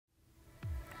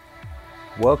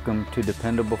Welcome to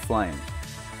Dependable Flame,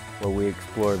 where we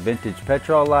explore vintage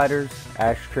petrol lighters,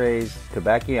 ashtrays,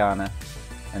 tobacconiana,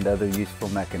 and other useful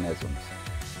mechanisms.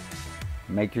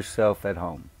 Make yourself at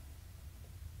home.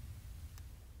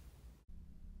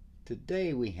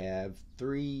 Today we have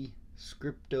 3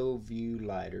 Scripto View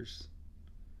lighters,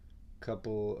 a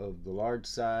couple of the large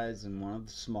size and one of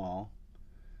the small.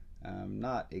 I'm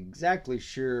not exactly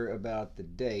sure about the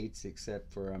dates,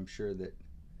 except for I'm sure that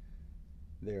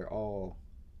they're all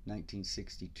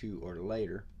 1962 or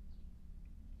later.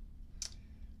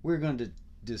 We're going to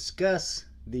discuss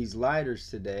these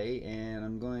lighters today, and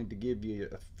I'm going to give you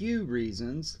a few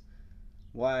reasons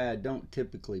why I don't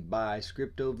typically buy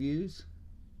Scripto Views,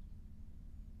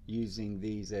 using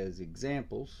these as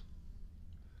examples.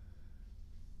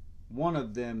 One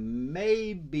of them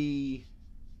may be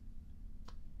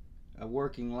a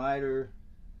working lighter.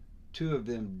 2 of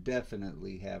them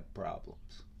definitely have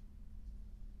problems.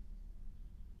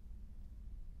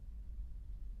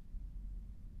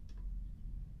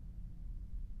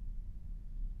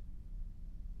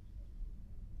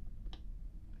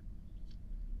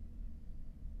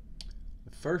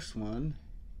 The first one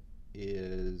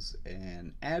is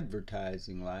an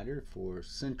advertising lighter for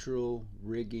Central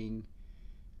Rigging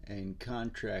and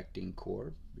Contracting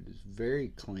Corp. It is very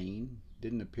clean.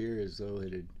 Didn't appear as though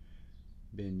it had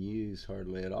been used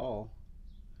hardly at all.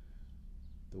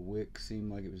 The wick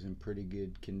seemed like it was in pretty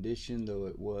good condition, though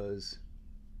it was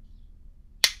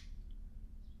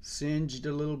singed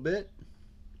a little bit,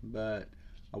 but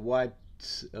I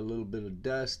wiped a little bit of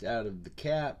dust out of the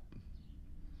cap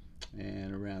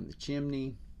and around the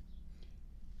chimney,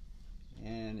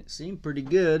 and it seemed pretty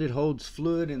good. It holds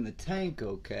fluid in the tank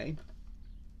okay.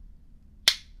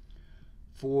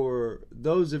 For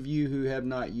those of you who have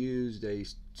not used a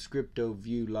Scripto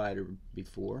View lighter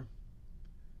before,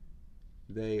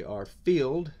 they are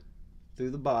filled through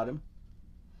the bottom,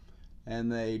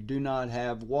 and they do not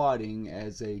have wadding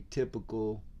as a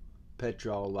typical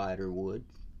petrol lighter would,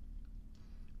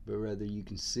 but rather you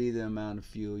can see the amount of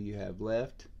fuel you have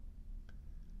left.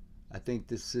 I think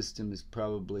this system is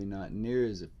probably not near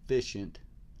as efficient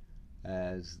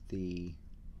as the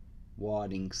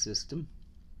wadding system,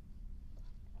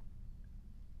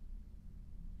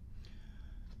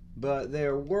 but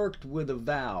they're worked with a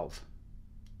valve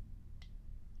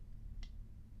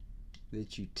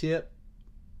that you tip.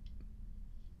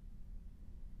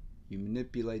 You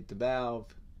manipulate the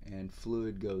valve and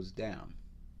fluid goes down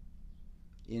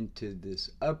into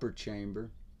this upper chamber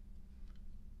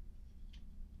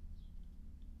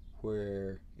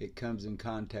where it comes in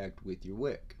contact with your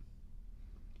wick.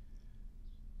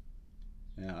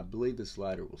 Now I believe this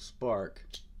lighter will spark,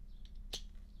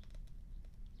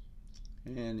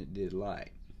 and it did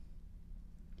light,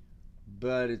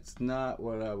 but it's not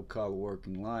what I would call a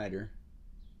working lighter.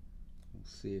 We'll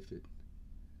see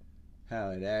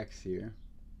how it acts here.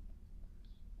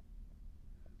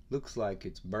 Looks like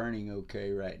it's burning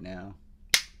okay right now,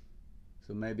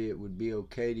 so maybe it would be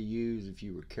okay to use if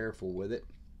you were careful with it.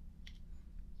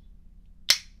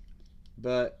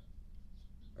 But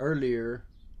earlier,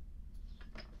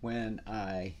 when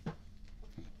I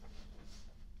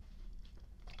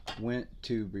went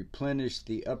to replenish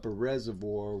the upper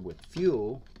reservoir with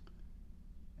fuel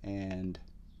and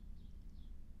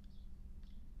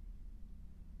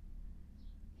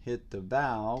hit the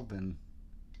valve and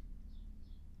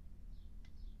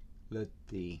let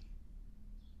the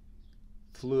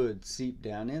fluid seep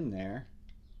down in there,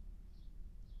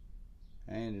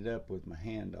 I ended up with my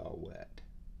hand all wet.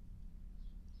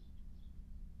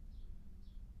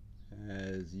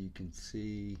 As you can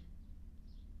see,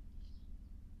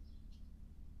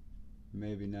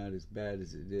 maybe not as bad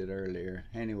as it did earlier.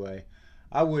 Anyway,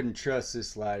 I wouldn't trust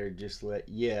this lighter just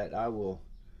yet. I will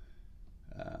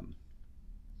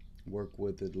work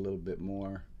with it a little bit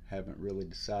more. Haven't really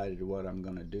decided what I'm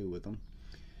going to do with them.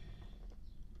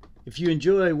 If you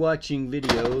enjoy watching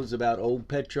videos about old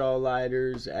petrol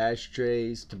lighters,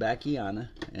 ashtrays, tobacconiana,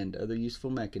 and other useful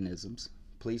mechanisms,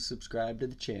 please subscribe to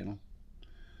the channel.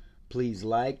 Please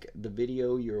like the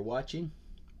video you're watching.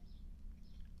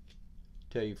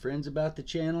 Tell your friends about the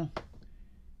channel.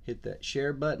 Hit that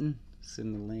share button.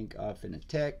 Send the link off in a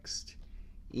text,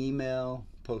 email,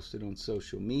 post it on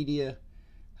social media,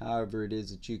 however it is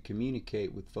that you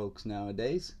communicate with folks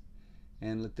nowadays,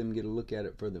 and let them get a look at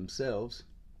it for themselves.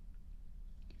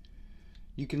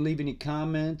 You can leave any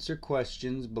comments or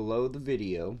questions below the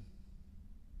video.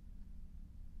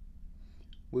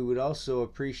 We would also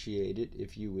appreciate it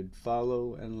if you would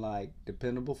follow and like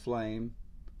Dependable Flame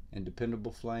and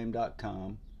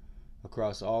DependableFlame.com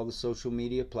across all the social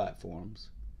media platforms.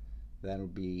 That'll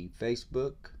be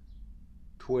Facebook,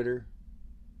 Twitter,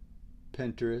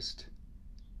 Pinterest,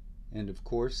 and of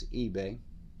course eBay.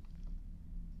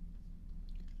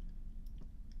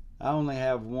 I only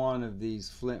have one of these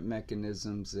flint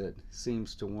mechanisms that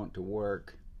seems to want to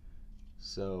work,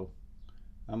 so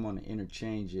I'm going to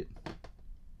interchange it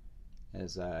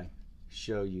as I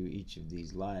show you each of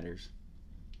these lighters.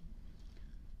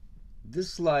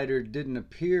 This lighter didn't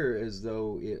appear as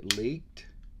though it leaked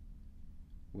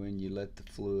when you let the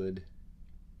fluid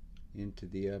into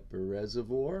the upper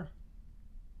reservoir.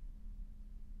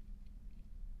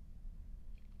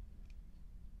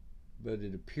 But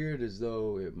it appeared as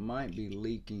though it might be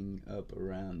leaking up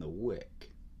around the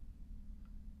wick.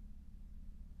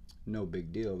 No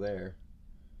big deal there.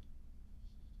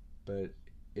 But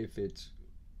if it's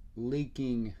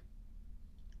leaking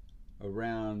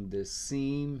around this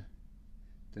seam,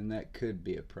 then that could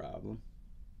be a problem.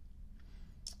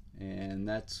 And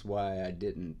that's why I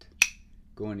didn't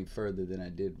go any further than I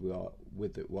did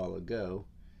with it a while ago.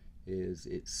 Is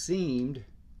it seemed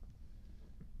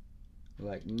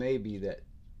like maybe that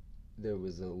there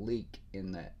was a leak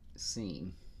in that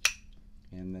seam,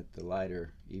 and that the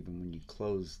lighter, even when you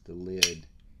closed the lid,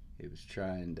 it was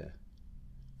trying to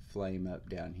flame up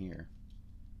down here.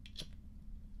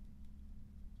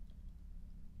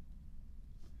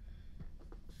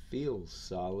 Feels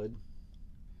solid,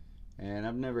 and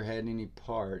I've never had any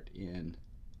part in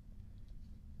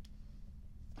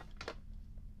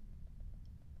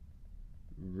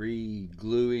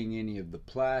re-gluing any of the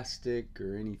plastic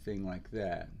or anything like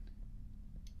that.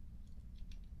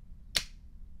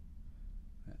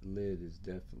 That lid is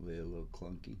definitely a little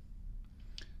clunky.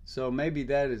 So maybe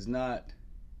that is not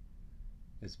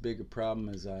as big a problem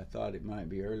as I thought it might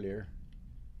be earlier.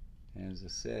 And as I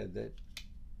said, that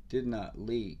did not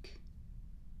leak.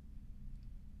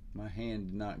 My hand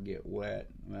did not get wet.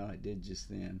 Well, it did just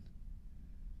then.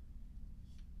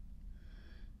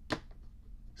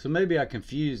 So maybe I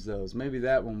confused those. Maybe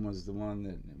that one was the one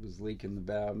that was leaking the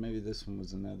valve. Maybe this one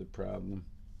was another problem.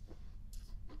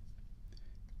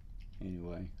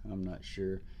 Anyway, I'm not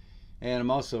sure. And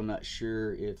I'm also not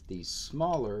sure if the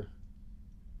smaller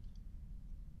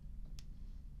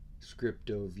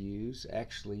Scripto views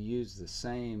actually use the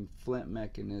same flint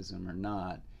mechanism or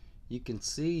not. You can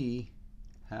see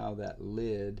how that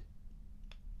lid,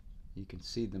 you can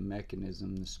see the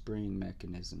mechanism, the spring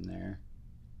mechanism there.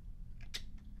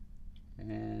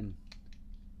 And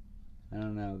I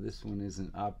don't know, this one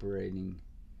isn't operating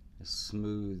as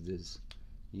smooth as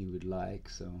you would like,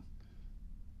 so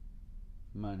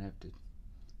you might have to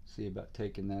see about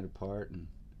taking that apart and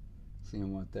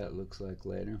seeing what that looks like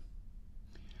later.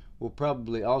 We'll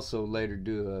probably also later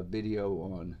do a video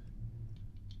on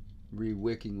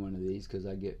re-wicking one of these, because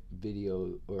I get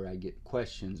I get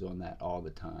questions on that all the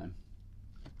time.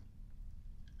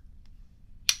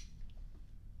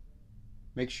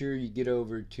 Make sure you get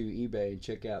over to eBay and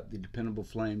check out the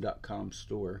dependableflame.com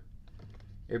store.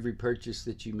 Every purchase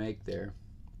that you make there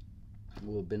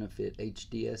will benefit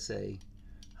HDSA,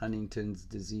 Huntington's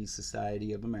Disease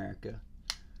Society of America,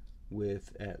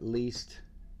 with at least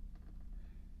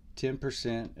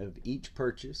 10% of each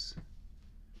purchase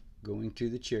going to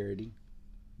the charity.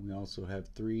 We also have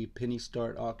 3 penny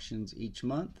start auctions each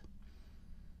month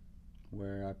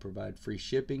where I provide free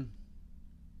shipping.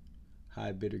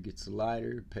 High bidder gets the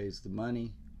lighter, pays the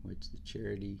money, which the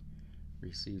charity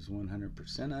receives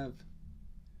 100% of,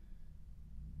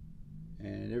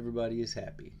 and everybody is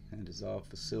happy. And is all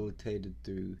facilitated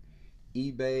through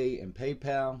eBay and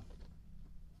PayPal.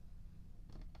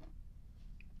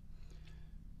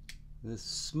 The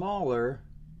smaller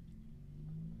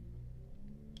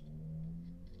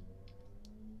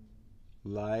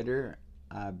lighter,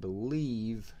 I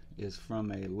believe, is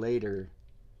from a later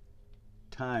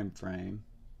time frame.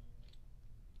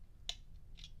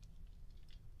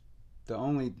 The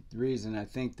only reason I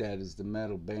think that is the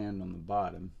metal band on the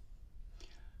bottom.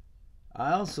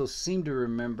 I also seem to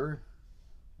remember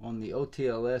on the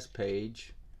OTLS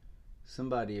page,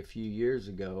 somebody a few years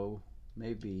ago,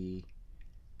 maybe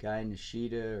Guy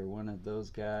Nishida or one of those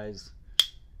guys,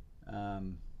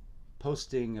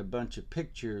 posting a bunch of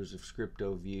pictures of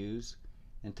Scripto views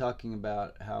and talking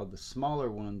about how the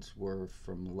smaller ones were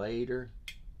from later,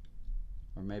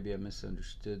 or maybe I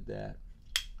misunderstood that.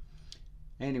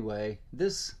 Anyway,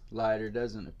 this lighter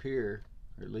doesn't appear,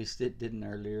 or at least it didn't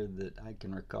earlier that I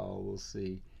can recall. We'll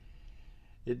see.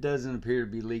 It doesn't appear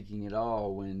to be leaking at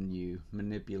all when you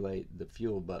manipulate the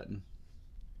fuel button.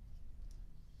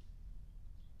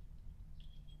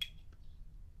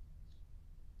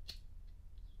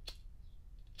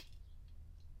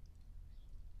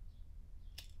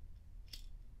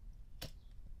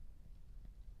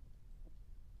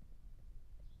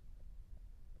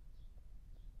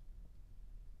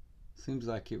 Seems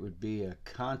like it would be a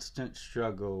constant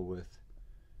struggle with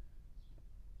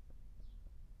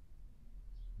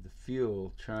the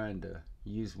fuel trying to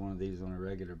use one of these on a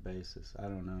regular basis. I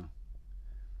don't know.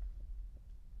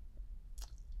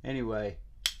 Anyway,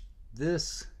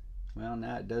 this, well,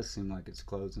 now it does seem like it's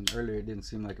closing. Earlier it didn't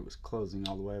seem like it was closing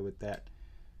all the way with that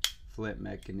flint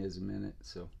mechanism in it,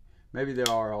 so maybe they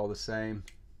are all the same.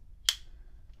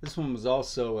 This one was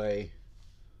also a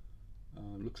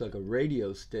looks like a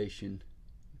radio station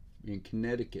in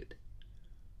Connecticut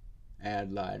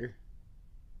ad lighter.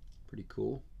 Pretty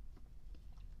cool.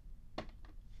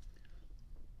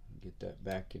 Get that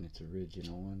back in its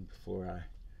original one before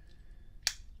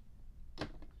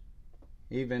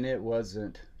even it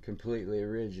wasn't completely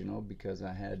original, because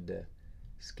I had to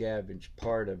scavenge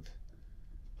part of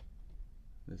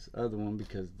this other one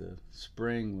because the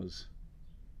spring was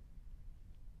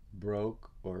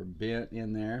broke or bent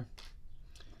in there.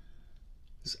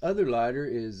 This other lighter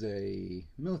is a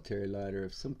military lighter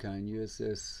of some kind,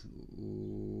 USS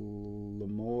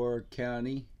Lemoore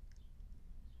County.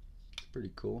 It's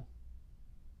pretty cool.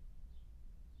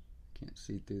 Can't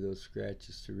see through those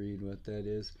scratches to read what that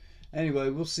is. Anyway,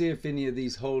 we'll see if any of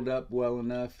these hold up well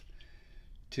enough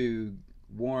to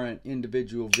warrant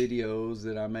individual videos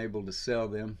that I'm able to sell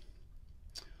them,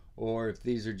 or if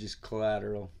these are just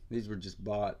collateral. These were just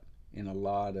bought in a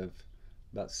lot of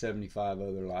about 75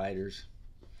 other lighters,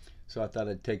 so I thought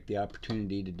I'd take the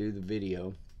opportunity to do the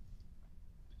video.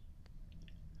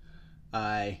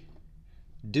 I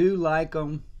do like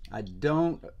them. I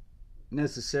don't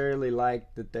necessarily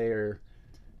like that they are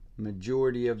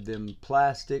majority of them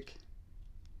plastic,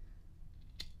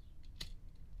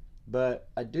 but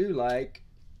I do like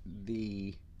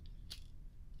the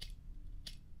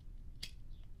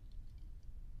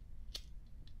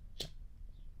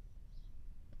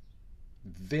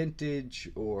vintage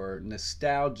or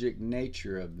nostalgic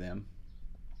nature of them.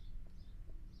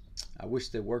 I wish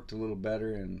they worked a little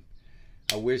better, and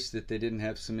I wish that they didn't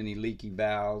have so many leaky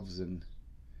valves and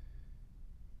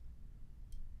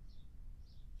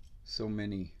so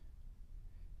many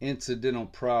incidental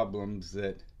problems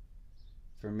that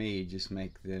for me just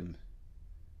make them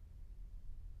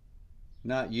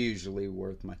not usually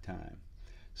worth my time.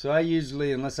 So I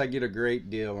usually, unless I get a great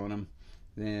deal on them,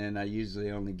 then I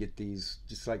usually only get these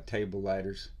just like table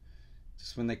lighters,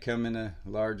 just when they come in a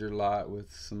larger lot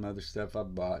with some other stuff I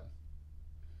bought.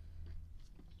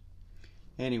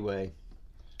 Anyway,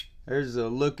 there's a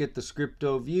look at the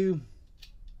Scripto view.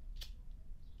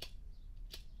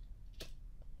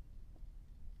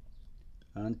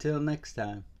 Until next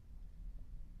time.